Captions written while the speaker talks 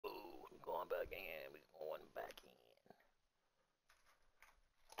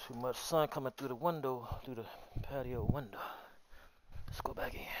Too much sun coming through the window, through the patio window. Let's go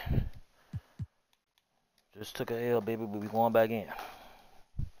back in. Just took a L, baby, but we going back in.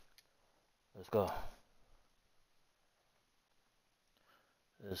 Let's go.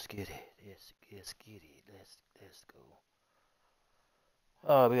 Let's get it. Let's get it. Let's go.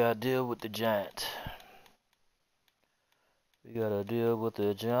 Oh, we gotta deal with the Giant. We gotta deal with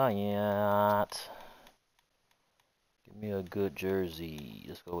the Giant. Give me a good jersey.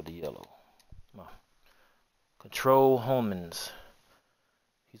 Let's go with the yellow. Come on. Control Homans.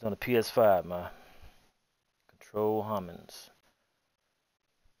 He's on the PS5, man. Control Homans.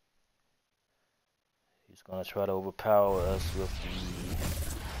 He's gonna try to overpower us with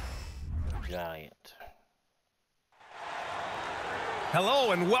the Giant.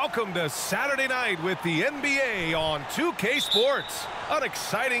 Hello and welcome to Saturday night with the NBA on 2K Sports. An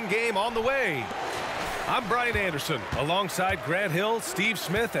exciting game on the way. I'm Brian Anderson, alongside Grant Hill, Steve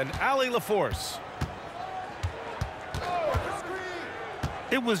Smith, and Ali LaForce.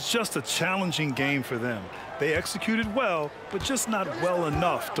 It was just a challenging game for them. They executed well, but just not well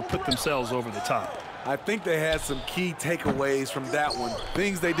enough to put themselves over the top. I think they had some key takeaways from that one.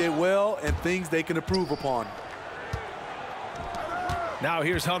 Things they did well and things they can improve upon. Now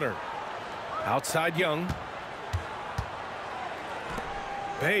here's Hunter. Outside Young.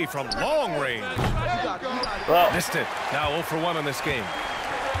 Bay from long range. Missed it. Now 0 for 1 on this game.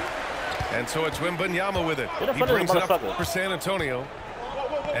 And so it's Wembanyama with it. He brings it up for San Antonio.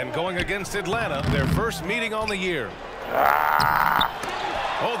 And going against Atlanta, their first meeting on the year.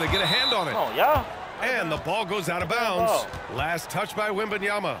 Oh, they get a hand on it. Oh, yeah. And the ball goes out of bounds. Last touch by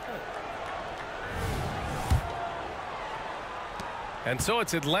Wembanyama. And so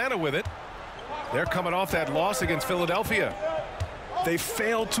it's Atlanta with it. They're coming off that loss against Philadelphia. They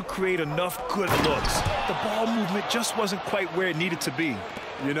failed to create enough good looks. The ball movement just wasn't quite where it needed to be.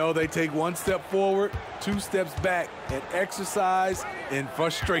 You know, they take 1 step forward, 2 steps back, and exercise in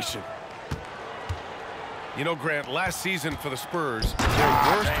frustration. You know, Grant, last season for the Spurs,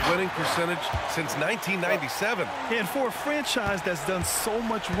 their worst winning percentage since 1997. And for a franchise that's done so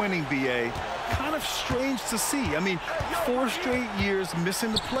much winning, BA, kind of strange to see. I mean, 4 straight years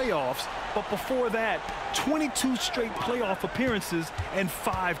missing the playoffs, but before that, 22 straight playoff appearances and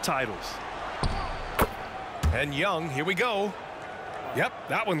 5 titles. And Young, here we go. Yep,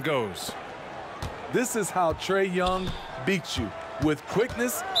 that one goes. This is how Trae Young beats you, with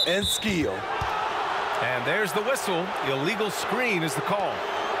quickness and skill. And there's the whistle. Illegal screen is the call.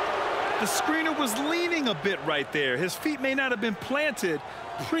 The screener was leaning a bit right there. His feet may not have been planted.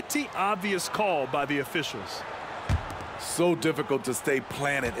 Pretty obvious call by the officials. So difficult to stay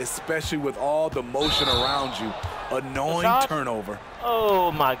planted, especially with all the motion around you. Annoying turnover.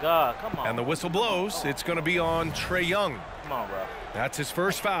 Oh, my God. Come on. And the whistle blows. It's going to be on Trae Young. Come on, bro. That's his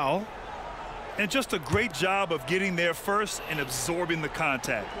first foul. And just a great job of getting there first and absorbing the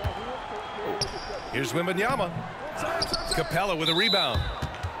contact. Here's Wembanyama. Capella with a rebound.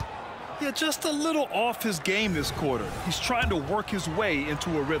 Yeah, just a little off his game this quarter. He's trying to work his way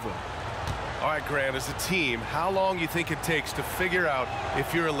into a rhythm. All right, Grant, as a team, how long you think it takes to figure out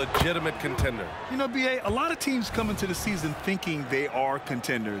if you're a legitimate contender? You know, BA, a lot of teams come into the season thinking they are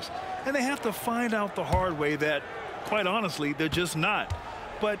contenders, and they have to find out the hard way that, quite honestly, they're just not.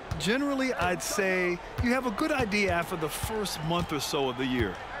 But generally, I'd say you have a good idea after the first month or so of the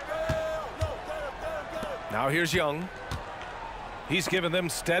year. Now here's Young. He's given them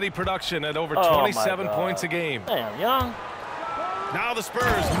steady production at over 27 points a game. Damn, Young. Now the Spurs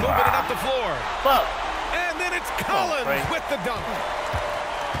moving it up the floor. Fuck. And then it's Collins with the dunk.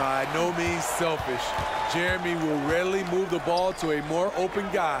 By no means selfish, Jeremy will readily move the ball to a more open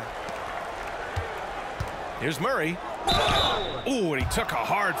guy. Here's Murray. Ooh, and he took a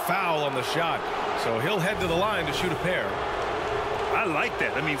hard foul on the shot. So he'll head to the line to shoot a pair. I like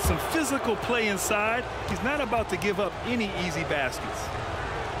that. I mean, some physical play inside. He's not about to give up any easy baskets.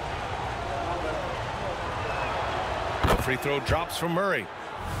 The free throw drops from Murray.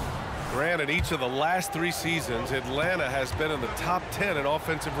 Grant, in each of the last 3 seasons, Atlanta has been in the top 10 in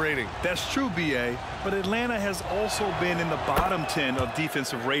offensive rating. That's true, BA, but Atlanta has also been in the bottom 10 of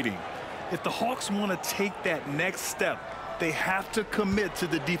defensive rating. If the Hawks want to take that next step, they have to commit to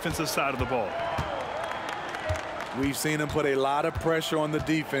the defensive side of the ball. We've seen him put a lot of pressure on the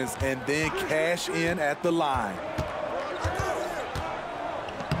defense and then cash in at the line.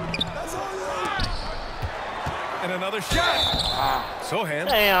 And another shot. Sohan.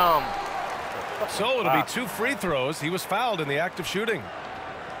 Damn. So it'll be 2 free throws. He was fouled in the act of shooting.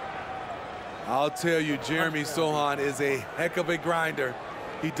 I'll tell you, Jeremy Sohan is a heck of a grinder.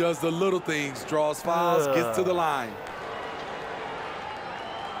 He does the little things, draws fouls, gets to the line.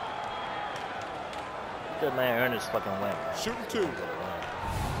 That man earned his fucking win. Shooting 2.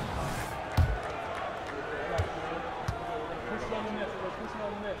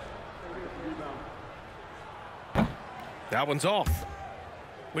 That one's off.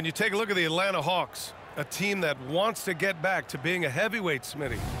 When you take a look at the Atlanta Hawks, a team that wants to get back to being a heavyweight,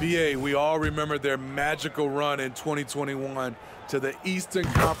 Smitty. BA, we all remember their magical run in 2021 to the Eastern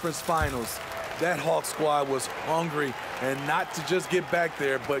Conference Finals. That Hawks squad was hungry, and not to just get back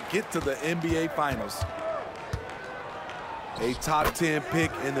there, but get to the NBA Finals. A top 10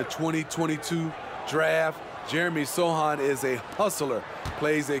 pick in the 2022 draft. Jeremy Sohan is a hustler,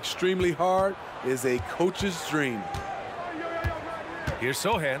 plays extremely hard, is a coach's dream. Here's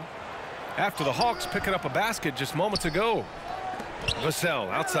Sohan. After the Hawks picking up a basket just moments ago. Vassell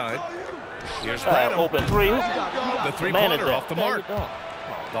outside. Here's Playnow. Open 3. The three-pointer off the mark.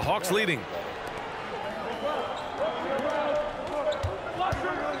 The Hawks leading.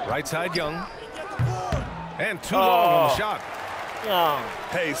 Right side, Young. And too long on the shot. Young.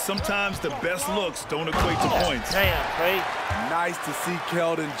 Hey, sometimes the best looks don't equate to points. Damn, Craig. Nice to see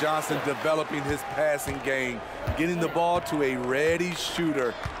Keldon Johnson developing his passing game, getting the ball to a ready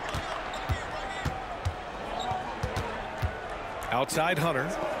shooter. Outside Hunter.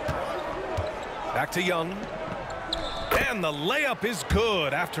 Back to Young. And the layup is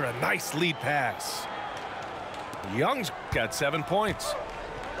good after a nice lead pass. Young's got 7 points.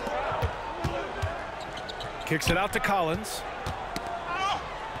 Kicks it out to Collins.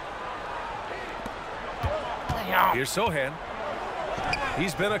 Here's Sohan.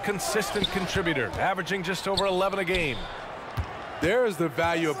 He's been a consistent contributor, averaging just over 11 a game. There is the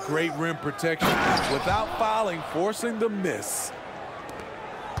value of great rim protection without fouling, forcing the miss.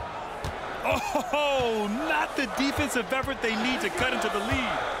 Oh, not the defensive effort they need to cut into the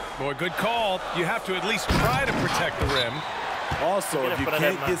lead. Boy, good call. You have to at least try to protect the rim. Also, if you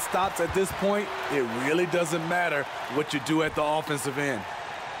can't get stops at this point, it really doesn't matter what you do at the offensive end.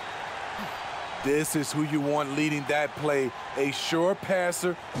 This is who you want leading that play, a sure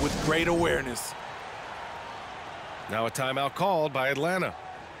passer with great awareness. Now a timeout called by Atlanta.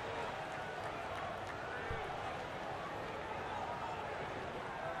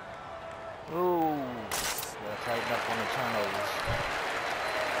 Ooh, gotta tighten up on the turnovers.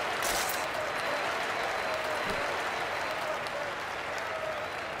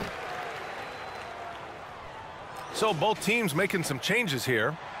 So both teams making some changes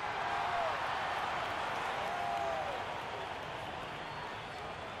here.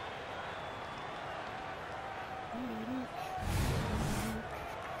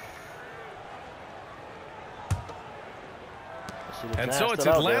 And so it's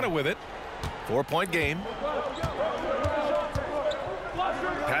Atlanta with it. 4-point game.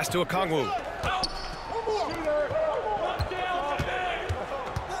 Pass to Okongwu.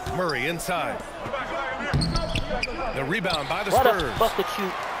 Murray inside. The rebound by the Spurs.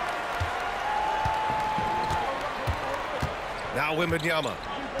 Now Wembanyama.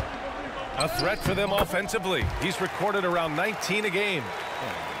 A threat for them offensively. He's recorded around 19 a game.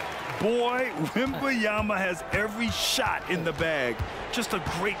 Boy, Wembanyama has every shot in the bag. Just a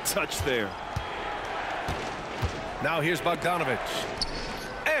great touch there. Now here's Bogdanovic.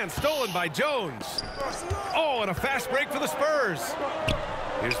 And stolen by Jones. Oh, and a fast break for the Spurs.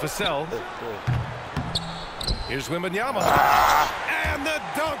 Here's Vassell. Here's Wembanyama. And the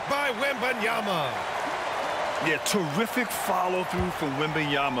dunk by Wembanyama. Yeah, terrific follow-through from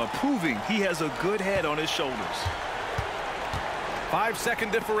Wembanyama, proving he has a good head on his shoulders.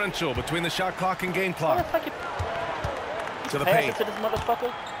 5-second differential between the shot clock and game clock. To the paint.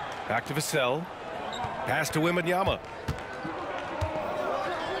 Back to Vassell. Pass to Wembanyama.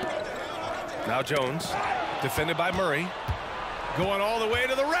 Now Jones, defended by Murray. Going all the way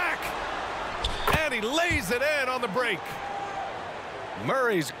to the rack. And he lays it in on the break.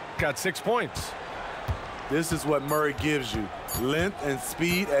 Murray's got 6 points. This is what Murray gives you. Length and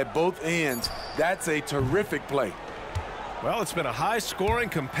speed at both ends. That's a terrific play. Well, it's been a high-scoring,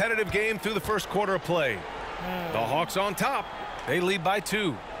 competitive game through the first quarter of play. The Hawks on top. They lead by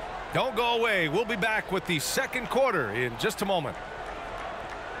 2. Don't go away. We'll be back with the second quarter in just a moment.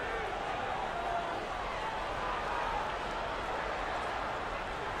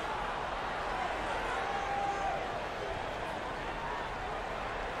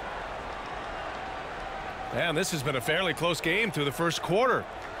 And this has been a fairly close game through the first quarter.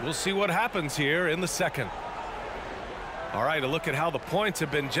 We'll see what happens here in the second. All right, a look at how the points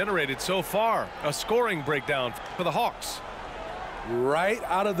have been generated so far. A scoring breakdown for the Hawks. Right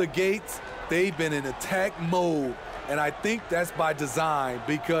out of the gates, they've been in attack mode. And I think that's by design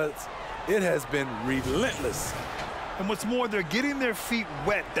because it has been relentless. And what's more, they're getting their feet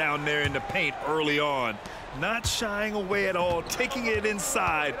wet down there in the paint early on. Not shying away at all, taking it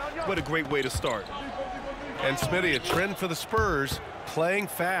inside. What a great way to start. And Smitty, a trend for the Spurs, playing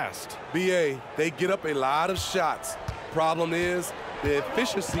fast. BA, they get up a lot of shots. Problem is, the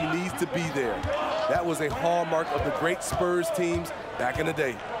efficiency needs to be there. That was a hallmark of the great Spurs teams back in the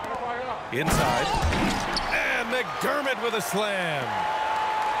day. Inside. And McDermott with a slam.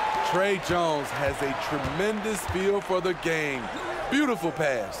 Trey Jones has a tremendous feel for the game. Beautiful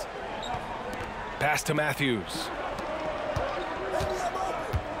pass. Pass to Matthews.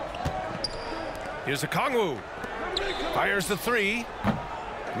 Here's a Kongwu. Fires the three.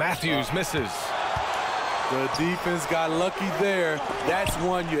 Matthews misses. The defense got lucky there. That's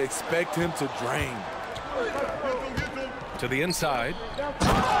one you expect him to drain. To the inside.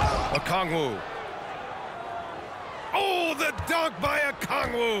 A Kongwu. Oh, the dunk by a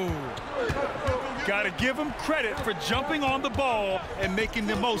Kongwu. Got to give him credit for jumping on the ball and making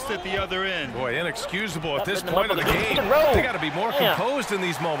the most at the other end. Boy, inexcusable at this point of the game. They got to be more composed in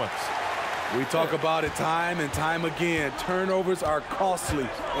these moments. We talk about it time and time again. Turnovers are costly,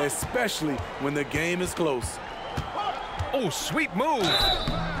 especially when the game is close. Oh, sweet move.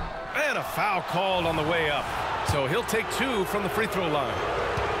 And a foul called on the way up. So he'll take 2 from the free throw line.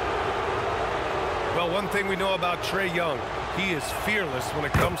 Well, one thing we know about Trae Young, he is fearless when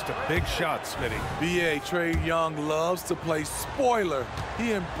it comes to big shots, Smitty. B.A. Trae Young loves to play spoiler.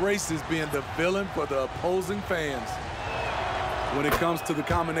 He embraces being the villain for the opposing fans. When it comes to the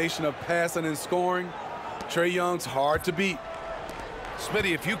combination of passing and scoring, Trae Young's hard to beat.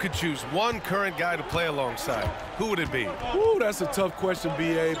 Smitty, if you could choose one current guy to play alongside, who would it be? Ooh, that's a tough question,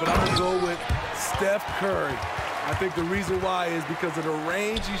 B.A., but I'm going to go with Steph Curry. I think the reason why is because of the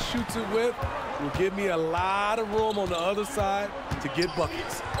range he shoots it with will give me a lot of room on the other side to get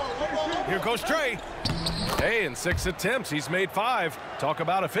buckets. Here goes Trae. Hey, in 6 attempts, he's made 5. Talk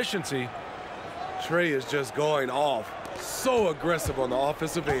about efficiency. Trae is just going off. So aggressive on the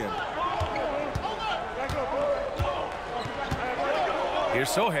offensive end. Here's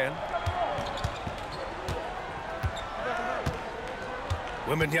Sohan.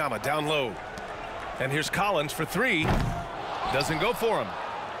 Wembanyama down low. And here's Collins for 3. Doesn't go for him.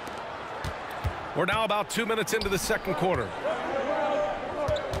 We're now about 2 minutes into the second quarter.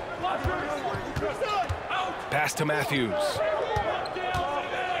 Pass to Matthews.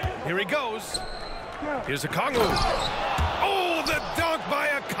 Here he goes. Here's a Kongwu. Oh, the dunk by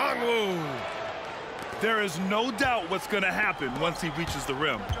a Kongwu. There is no doubt what's going to happen once he reaches the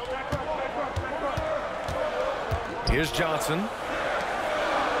rim. Here's Johnson.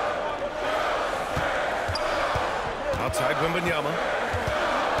 Outside Wembanyama.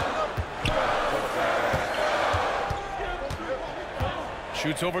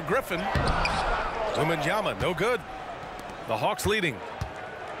 Shoots over Griffin. Wembanyama, no good. The Hawks leading.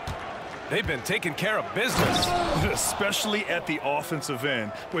 They've been taking care of business. Especially at the offensive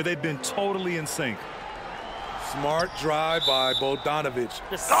end, where they've been totally in sync. Smart drive by Bogdanovic,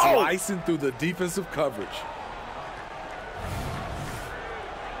 slicing through the defensive coverage.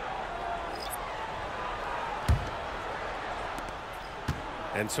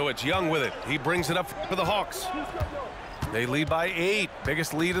 And so it's Young with it. He brings it up for the Hawks. They lead by 8.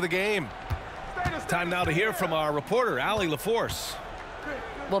 Biggest lead of the game. Time now to hear from our reporter, Allie LaForce.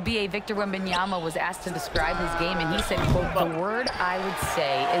 Well, B.A. Victor Wembanyama was asked to describe his game, and he said, quote, "The word I would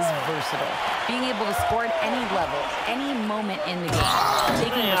say is versatile. Being able to score at any level, any moment in the game,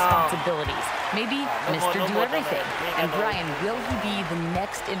 taking responsibilities. Maybe Mr. Do Everything." And Brian, will he be the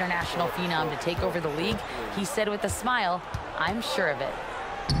next international phenom to take over the league? He said with a smile, "I'm sure of it."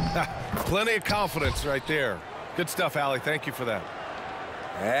 Plenty of confidence right there. Good stuff, Allie. Thank you for that.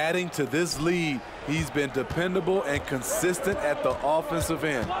 Adding to this lead, he's been dependable and consistent at the offensive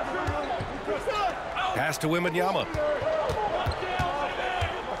end. Pass to Wembanyama.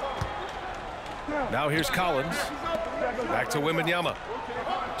 Now here's Collins. Back to Wembanyama.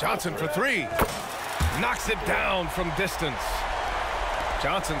 Johnson for 3. Knocks it down from distance.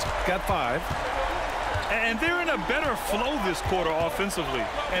 Johnson's got 5. And they're in a better flow this quarter offensively,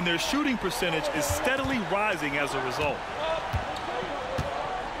 and their shooting percentage is steadily rising as a result.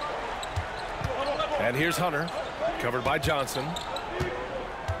 And here's Hunter, covered by Johnson.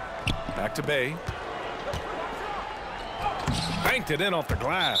 Back to Bay. Banked it in off the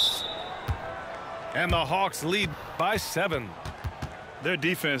glass. And the Hawks lead by 7. Their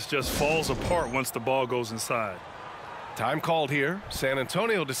defense just falls apart once the ball goes inside. Time called here. San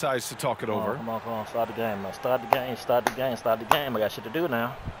Antonio decides to talk it over. Come on. Start the game, man. Start the game. I got shit to do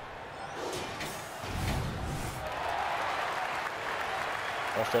now.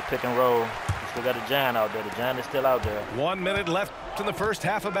 That's that pick and roll. Still got a giant out there. The giant is still out there. 1 minute left in the first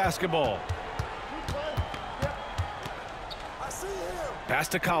half of basketball. Pass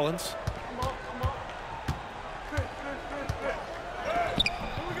to Collins.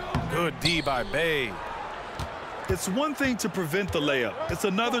 Good D by Bay. It's one thing to prevent the layup. It's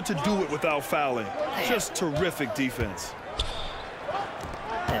another to do it without fouling. Just terrific defense.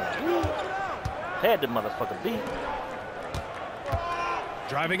 Had the motherfucker beat.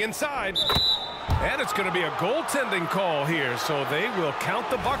 Driving inside. And it's going to be a goaltending call here, so they will count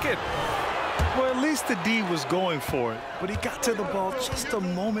the bucket. Well, at least the D was going for it, but he got to the ball just a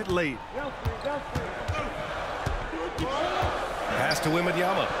moment late. Pass to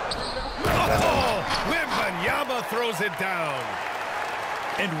Wembanyama. Oh, Wembanyama throws it down.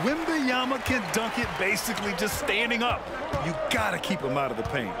 And Wembanyama can dunk it basically just standing up. You got to keep him out of the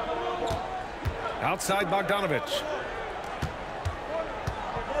paint. Outside Bogdanovich.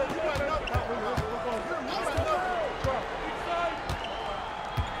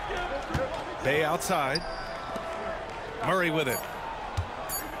 Bay outside. Murray with it.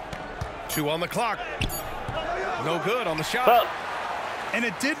 2 on the clock. No good on the shot. And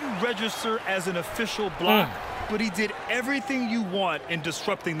it didn't register as an official block, but he did everything you want in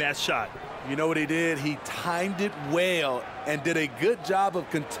disrupting that shot. You know what he did? He timed it well and did a good job of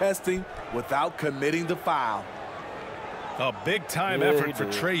contesting without committing the foul. A big-time effort for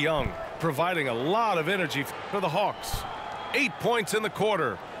Trae Young, providing a lot of energy for the Hawks. 8 points in the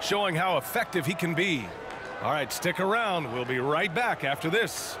quarter, showing how effective he can be. All right, stick around. We'll be right back after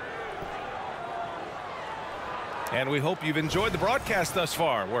this. And we hope you've enjoyed the broadcast thus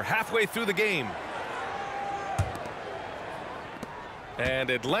far. We're halfway through the game. And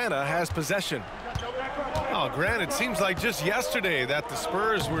Atlanta has possession. Oh, Grant, it seems like just yesterday that the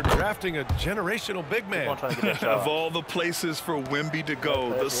Spurs were drafting a generational big man. Of all the places for Wemby to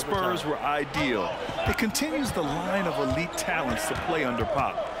go, the Spurs were ideal. It continues the line of elite talents to play under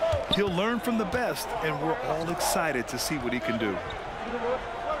Pop. He'll learn from the best, and we're all excited to see what he can do.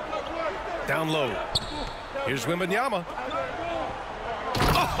 Down low. Here's Wembanyama.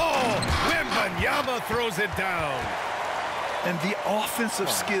 Oh, Wembanyama throws it down. And the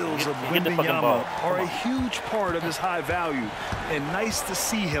offensive skills of Wembanyama are a huge part of his high value, and nice to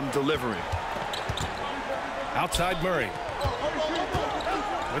see him delivering. Outside Murray.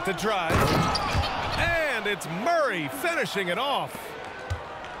 With the drive. And it's Murray finishing it off.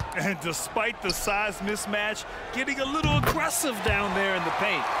 And despite the size mismatch, getting a little aggressive down there in the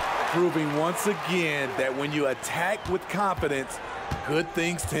paint. Proving once again that when you attack with confidence, good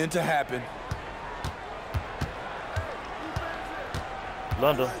things tend to happen.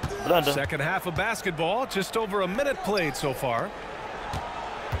 Blunder. Second half of basketball, just over a minute played so far.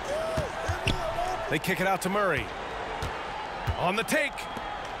 They kick it out to Murray. On the take.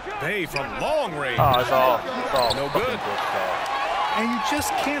 Bay from long range. Oh, it's all no good. And you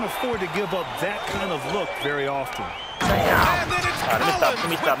just can't afford to give up that kind of look very often. And then it's let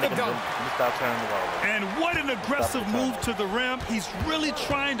me stop turning the ball. And what an aggressive move to the rim. He's really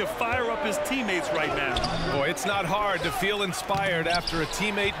trying to fire up his teammates right now. Boy, it's not hard to feel inspired after a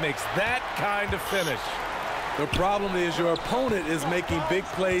teammate makes that kind of finish. The problem is your opponent is making big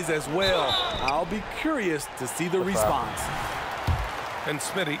plays as well. I'll be curious to see the response. And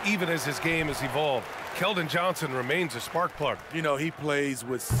Smitty, even as his game has evolved, Keldon Johnson remains a spark plug. You know, he plays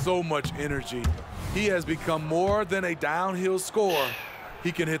with so much energy. He has become more than a downhill scorer.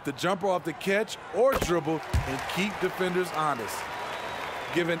 He can hit the jumper off the catch or dribble and keep defenders honest.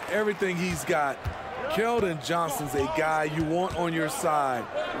 Given everything he's got, Keldon Johnson's a guy you want on your side.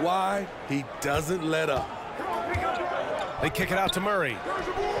 Why? He doesn't let up. They kick it out to Murray.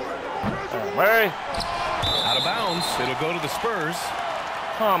 Murray. Out of bounds. It'll go to the Spurs.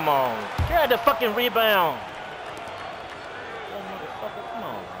 Come on. Get the fucking rebound. Come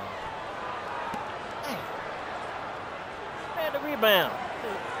on. Get the rebound.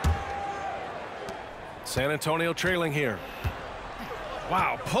 San Antonio trailing here.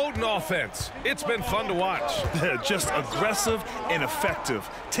 Wow, potent offense. It's been fun to watch. Just aggressive and effective,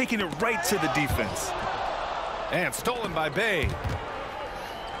 taking it right to the defense. And stolen by Bay.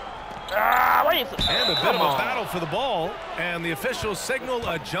 Wait. And a bit of a battle for the ball. And the officials signal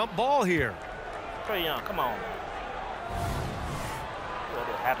a jump ball here. Trae Young, come on. What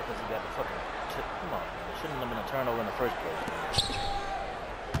happened because he got the fucking tip. Come on. It shouldn't have been a turnover in the first place.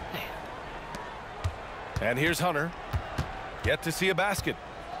 And here's Hunter. Yet to see a basket.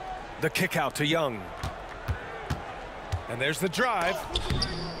 The kick out to Young. And there's the drive.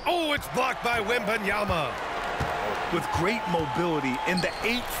 Oh, it's blocked by Wembanyama. With great mobility and the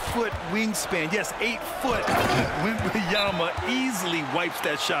 8-foot wingspan. Yes, 8 foot. Wembanyama easily wipes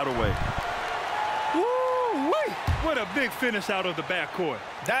that shot away. Woo-wee! What a big finish out of the backcourt.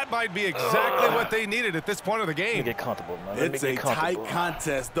 That might be exactly what they needed at this point of the game. Let me get comfortable, man. It's a tight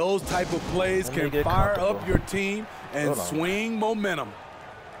contest. Those type of plays can fire up your team and swing momentum.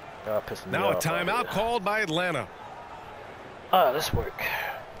 Now a timeout called by Atlanta. This work.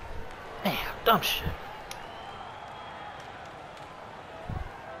 Man, dumb shit.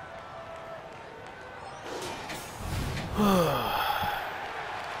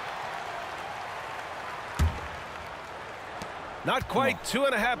 Not quite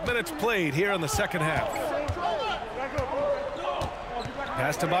 2.5 minutes played here in the second half.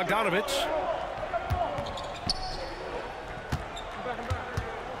 Pass to Bogdanovich.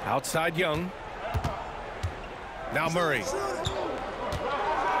 Outside Young. Now Murray.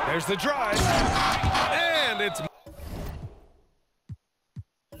 There's the drive. And it's...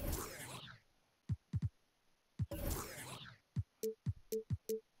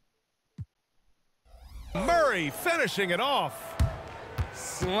 Murray finishing it off.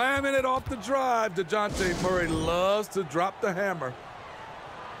 Slamming it off the drive. DeJounte Murray loves to drop the hammer.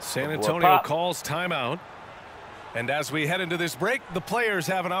 San Antonio calls timeout. And as we head into this break, the players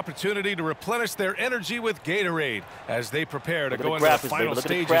have an opportunity to replenish their energy with Gatorade as they prepare to go into the final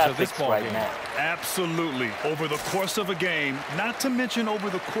stages of this ball game. Absolutely. Over the course of a game, not to mention over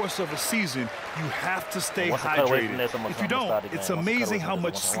the course of a season, you have to stay hydrated. If you don't, it's amazing how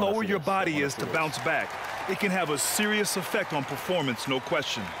much slower your body is to bounce back. It can have a serious effect on performance, no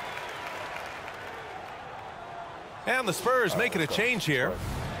question. And the Spurs making a change here.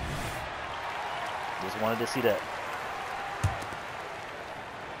 Just wanted to see that.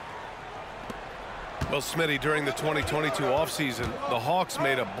 Well, Smitty, during the 2022 offseason, the Hawks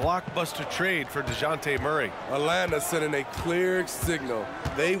made a blockbuster trade for DeJounte Murray. Atlanta sending a clear signal.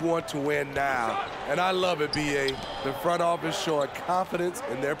 They want to win now. And I love it, B.A. The front office showing confidence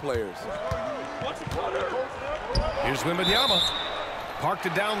in their players. Here's Wembanyama. Parked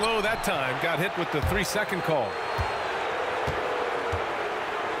it down low that time. Got hit with the 3-second call.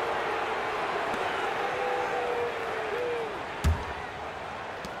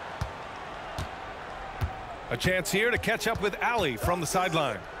 A chance here to catch up with Allie from the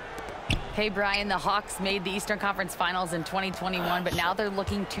sideline. Hey, Brian, the Hawks made the Eastern Conference Finals in 2021, but now they're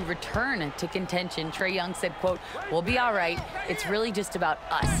looking to return to contention. Trae Young said, quote, "We'll be all right. It's really just about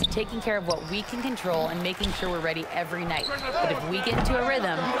us, taking care of what we can control and making sure we're ready every night. But if we get into a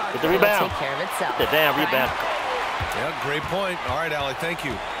rhythm, it'll take care of itself." The damn rebound. Yeah, great point. All right, Allie, thank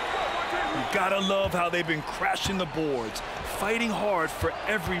you. You gotta love how they've been crashing the boards, fighting hard for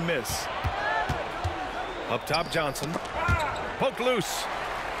every miss. Up top, Johnson. Poked loose.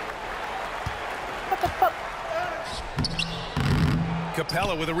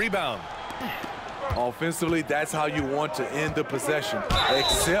 Capella with a rebound. Offensively, that's how you want to end the possession,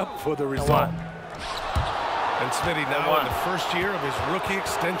 except for the result. And Smitty now in the first year of his rookie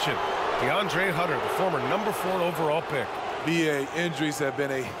extension. DeAndre Hunter, the former #4 overall pick. B.A. injuries have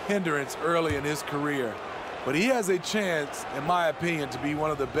been a hindrance early in his career, but he has a chance, in my opinion, to be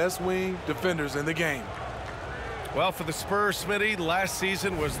one of the best wing defenders in the game. Well, for the Spurs, Smitty, last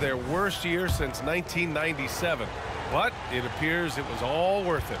season was their worst year since 1997. But it appears it was all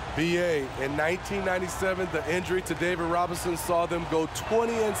worth it. B.A. in 1997, the injury to David Robinson saw them go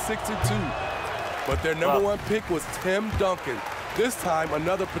 20-62. But their #1 pick was Tim Duncan. This time,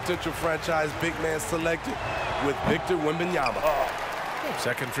 another potential franchise big man selected with Victor Wembanyama.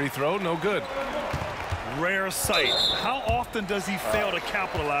 Second free throw, no good. Rare sight. How often does he fail to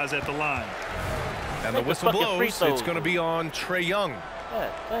capitalize at the line? And the whistle blows. It's going to be on Trae Young.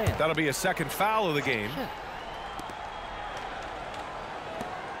 That'll be a second foul of the game.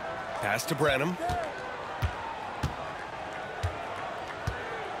 Pass to Branham.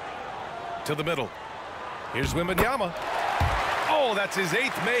 To the middle. Here's Wembanyama. Oh, that's his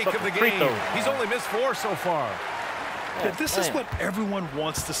 8th make of the game. He's only missed 4 so far. Yeah, this is what everyone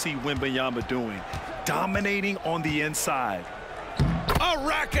wants to see Wembanyama doing. Dominating on the inside. A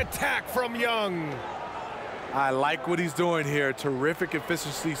rack attack from Young. I like what he's doing here. Terrific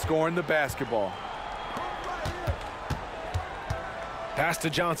efficiency scoring the basketball. Pass to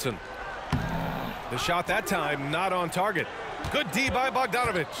Johnson. The shot that time not on target. Good D by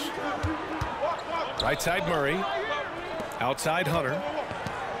Bogdanovich. Right side Murray. Outside Hunter.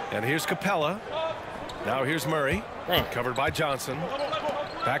 And here's Capella. Now here's Murray. Covered by Johnson.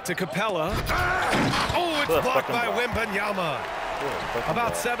 Back to Capella. Oh, it's blocked by Wembanyama.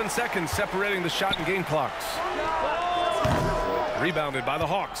 About 7 seconds separating the shot and game clocks. Rebounded by the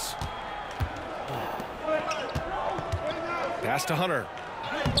Hawks. Pass to Hunter.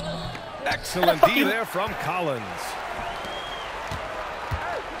 Excellent D there from Collins.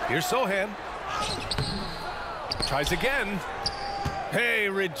 Here's Sohan. Tries again. Hey,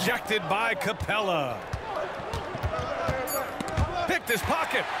 rejected by Capella. Picked his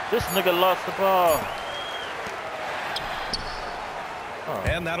pocket. This nigga lost the ball.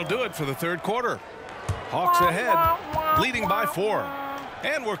 And that'll do it for the third quarter. Hawks ahead, leading by 4.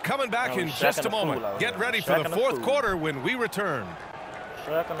 And we're coming back in just a moment. Get ready for the fourth quarter when we return.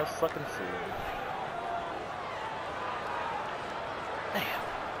 Shaq on the fucking fool. Damn.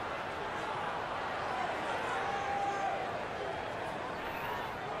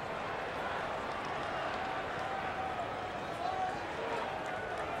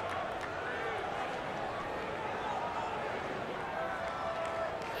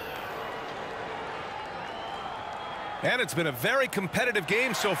 And it's been a very competitive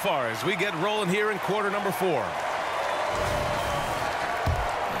game so far as we get rolling here in quarter number 4.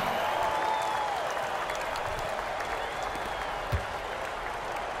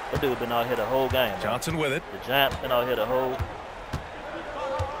 That dude been out here the whole game. Johnson with it. The Giants been out here the whole.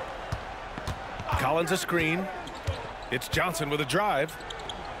 Collins a screen. It's Johnson with a drive.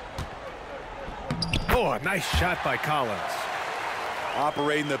 Oh, a nice shot by Collins.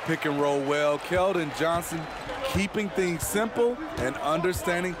 Operating the pick and roll well. Keldon Johnson keeping things simple and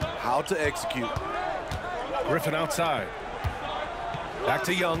understanding how to execute. Griffin outside. Back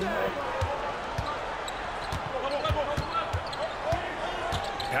to Young.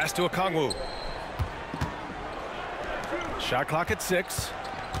 Pass to Okongwu. Shot clock at 6.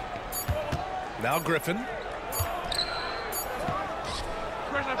 Now Griffin.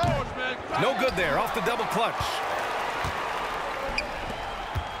 No good there, off the double clutch.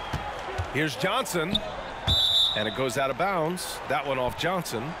 Here's Johnson. And it goes out of bounds. That one off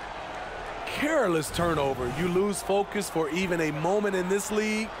Johnson. Careless turnover. You lose focus for even a moment in this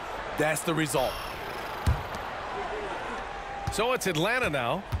league. That's the result. So it's Atlanta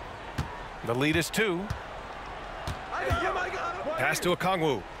now. The lead is 2. Pass to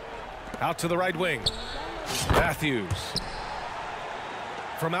Okongwu. Out to the right wing. Matthews.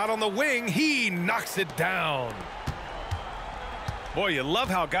 From out on the wing, he knocks it down. Boy, you love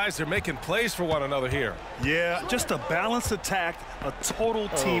how guys are making plays for one another here. Yeah, just a balanced attack, a total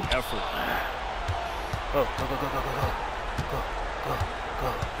team effort. Go, go, go, go, go, go, go, go,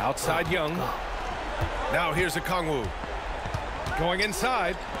 go. Outside Young. Now here's Okongwu. Going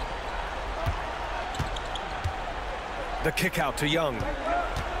inside. The kick out to Young.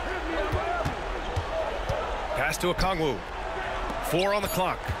 Pass to Okongwu. 4 on the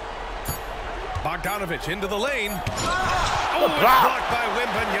clock. Bogdanovich into the lane. Oh, it's blocked by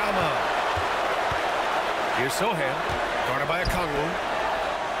Wembanyama. Here's Sohan. Guarded by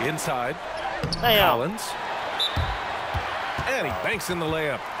Okongwu. Inside. Collins. And he banks in the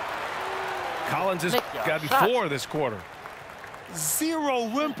layup. Collins has gotten 4 this quarter. Zero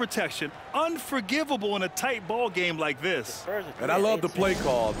rim protection. Unforgivable in a tight ball game like this. And I love the play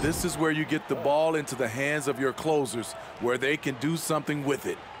call. This is where you get the ball into the hands of your closers, where they can do something with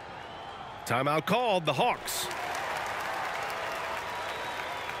it. Timeout called, the Hawks.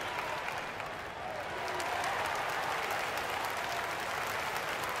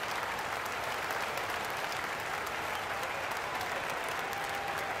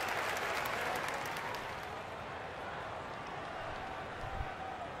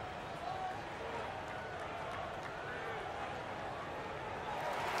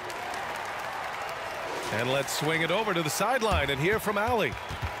 And let's swing it over to the sideline and hear from Allie.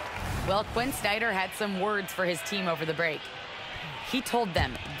 Well, Quinn Snyder had some words for his team over the break. He told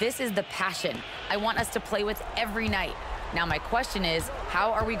them, this is the passion I want us to play with every night. Now, my question is,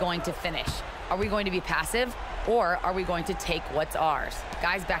 how are we going to finish? Are we going to be passive, or are we going to take what's ours?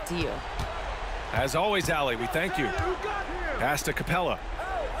 Guys, back to you. As always, Allie, we thank you. Pass to Capella.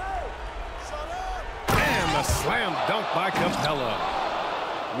 And the slam dunk by Capella.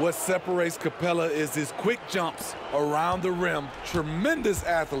 What separates Capella is his quick jumps around the rim. Tremendous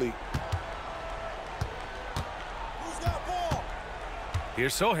athlete.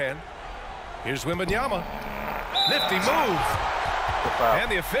 Here's Sohan. Here's Wembanyama. Nifty move.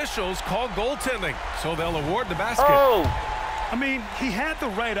 And the officials call goaltending, so they'll award the basket. Oh! I mean, he had the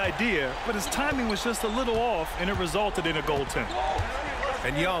right idea, but his timing was just a little off, and it resulted in a goaltend.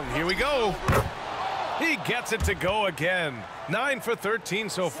 And Young, here we go. He gets it to go again. 9 for 13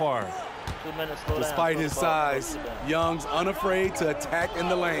 so far. 2 minutes. Despite his size, Young's unafraid to attack in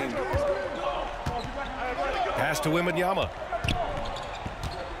the lane. Pass to Wembanyama.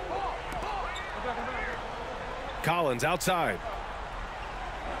 Collins outside.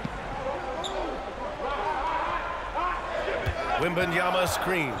 Wembanyama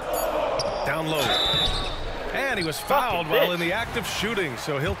screen. Down low. And he was fouled while in the act of shooting,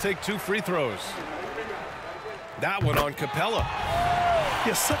 so he'll take 2 free throws. That one on Capella.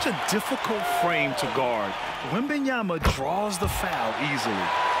 Yeah, such a difficult frame to guard. Wembanyama draws the foul easily.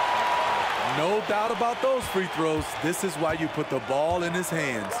 No doubt about those free throws. This is why you put the ball in his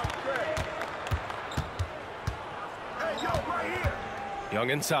hands.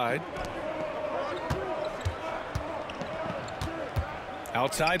 Young inside.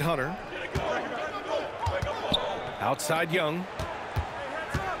 Outside Hunter. Outside Young.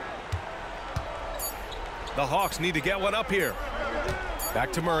 The Hawks need to get one up here.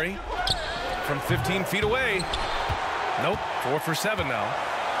 Back to Murray. From 15 feet away. Nope, 4 for 7 now.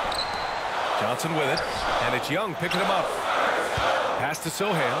 Johnson with it. And it's Young picking him up. Pass to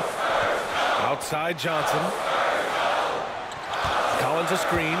Sohan. Outside Johnson. Collins a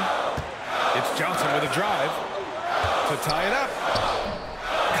screen. It's Johnson with a drive to tie it up.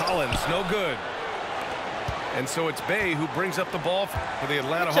 Collins, no good. And so it's Bay who brings up the ball for the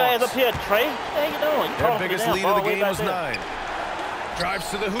Atlanta Hawks. Up here, Trey. How you doing? Their biggest lead of the game was 9. Drives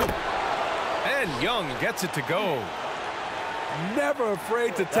to the hoop. And Young gets it to go. Never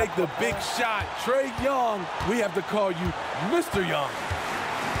afraid to take the big shot. Trae Young, we have to call you Mr. Young.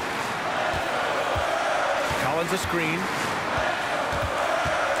 Collins a screen.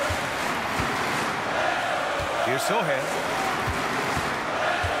 Here's Sohan.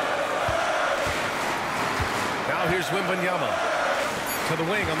 Now here's Wembanyama. To the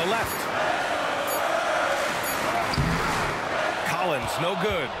wing on the left. Collins, no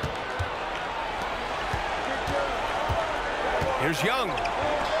good. Here's Young.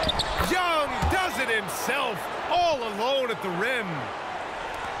 Young does it himself, all alone at the rim.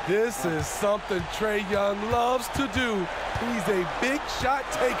 This is something Trae Young loves to do. He's a big shot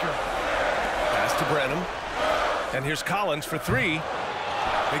taker. Pass to Brenham. And here's Collins for 3.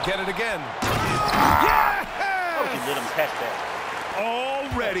 They get it again. Yeah! Oh, he let him catch that.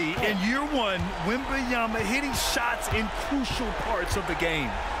 Already in year 1, Wembanyama hitting shots in crucial parts of the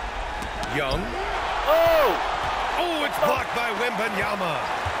game. Young. Oh! Oh, it's blocked by Wembanyama.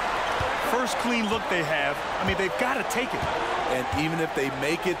 First clean look they have. I mean, they've got to take it. And even if they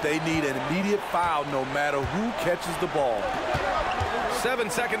make it, they need an immediate foul no matter who catches the ball.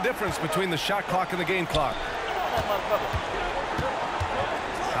 7-second difference between the shot clock and the game clock.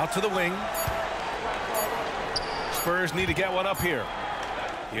 Out to the wing. Spurs need to get one up here.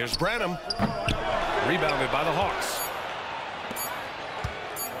 Here's Branham. Rebounded by the Hawks.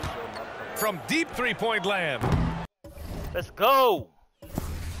 From deep three-point land. Let's go.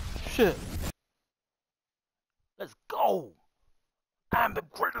 Shit. Let's go. I'm the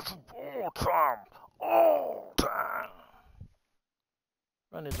greatest of all time. All time.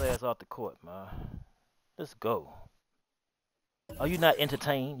 Run his ass off the court, man. Let's go. Are you not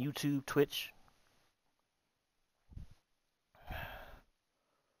entertained? YouTube, Twitch?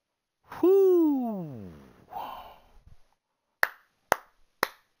 Whoo!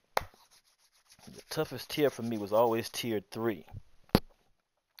 The toughest tier for me was always tier 3.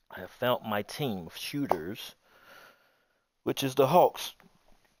 I have found my team of shooters, which is the Hawks.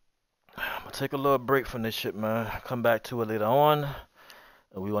 I'm gonna take a little break from this shit, man. Come back to it later on,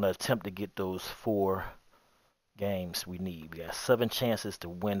 and we're gonna attempt to get those 4 games we need. We got 7 chances to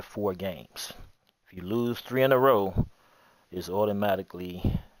win 4 games. If you lose 3 in a row, it's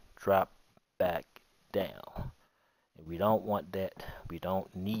automatically drop back down. And we don't want that. We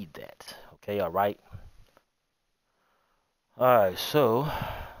don't need that. Okay, all right. All right, so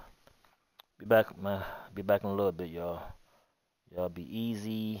be back, man. Be back in a little bit, y'all. Y'all be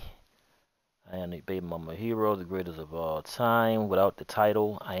easy. I am the baby mama hero, the greatest of all time. Without the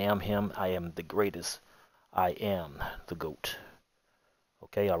title, I am him. I am the greatest. I am the GOAT.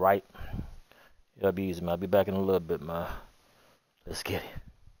 Okay, all right. Y'all be easy, man. I'll be back in a little bit, man. Let's get it.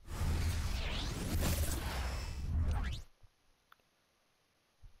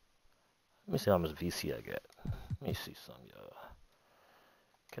 Let me see how much VC I got. Let me see something, y'all.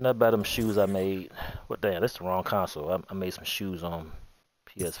 Can I buy them shoes I made? What, damn, that's the wrong console. I made some shoes on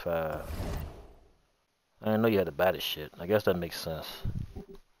PS5. I didn't know you had to buy this shit. I guess that makes sense.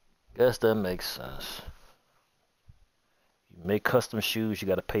 Guess that makes sense. You make custom shoes, you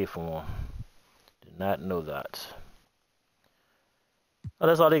gotta pay for them. Did not know that. Oh,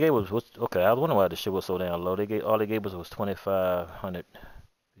 that's all they gave was okay. I was wondering why this shit was so damn low. All they gave us was 2,500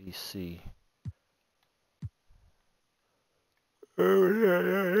 VC.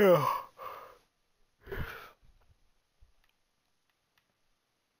 Yeah.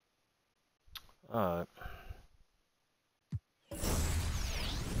 Alright.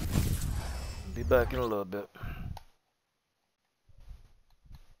 Be back in a little bit.